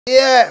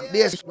Yeah,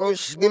 bass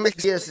push, give me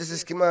yes, this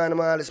is Kymani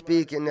Marley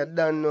speaking, you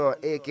don't know,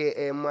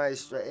 aka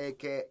Maestro,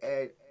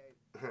 aka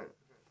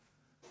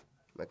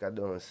make I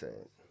don't say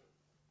it.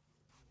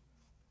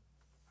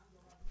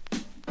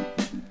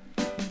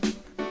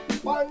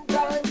 One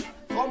time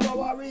for my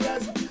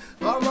warriors,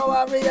 one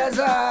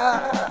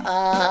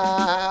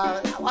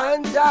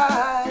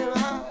time,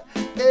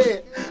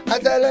 hey, I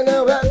tell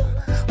you well.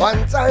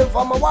 One time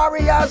for my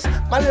warriors,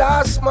 my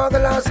last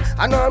smugglers,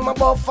 and all my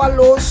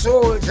buffalo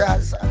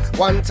soldiers.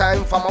 One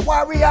time for my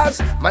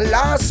warriors, my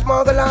last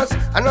smugglers,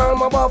 and all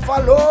my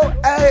buffalo.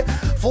 Hey,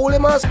 fool, you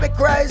must be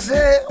crazy.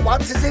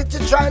 What is it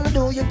you're trying to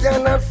do? You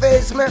cannot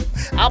face me.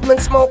 I've been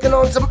smoking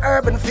on some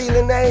herb and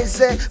feeling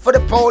hazy. For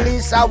the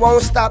police, I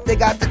won't stop, they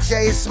got to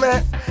chase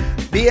me.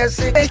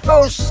 Basic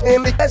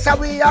motion, because how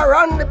we are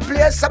on the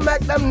place, I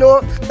make them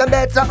know. They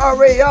better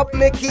hurry up,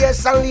 make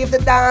case and leave the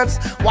dance.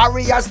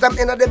 Warriors them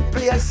in the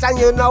place, and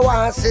you know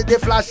I see the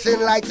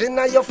flashing light in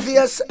your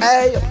face.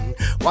 Hey,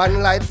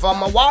 one light for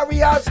my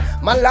warriors,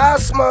 my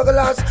last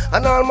smugglers,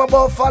 and all my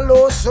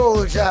buffalo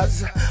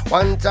soldiers.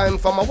 One time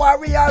for my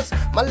warriors,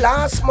 my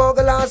last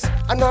smugglers,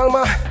 and all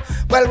my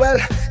well,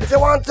 if you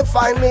want to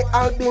find me,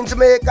 I'll be in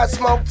Jamaica,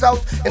 smoked out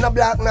in a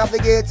black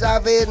navigator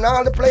V. And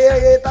all the player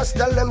haters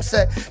tell them,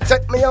 say,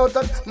 check me out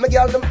and me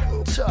girl them,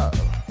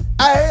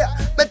 I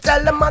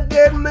tell them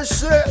again, me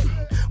say.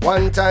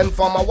 One time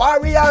for my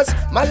warriors,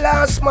 my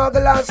last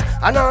smugglers,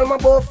 and all my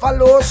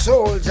buffalo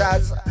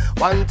soldiers.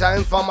 One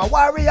time for my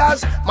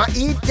warriors, my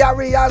heat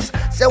carriers,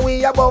 say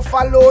we a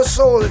buffalo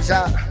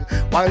soldier.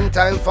 One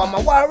time for my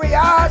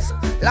warriors,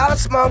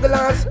 last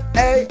smugglers,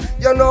 hey,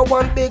 you know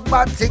one big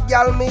batty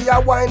girl, me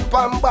a wine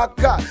pan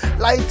baka,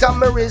 light on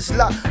me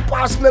Rizla,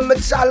 pass me my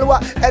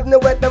chalwa,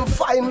 anywhere them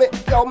find me,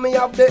 yo me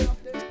have the,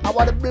 I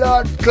want the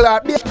blood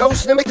clot, don't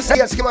see me say,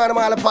 yes, Kymani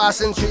Marley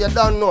passing through, you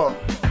don't know,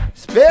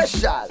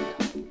 special.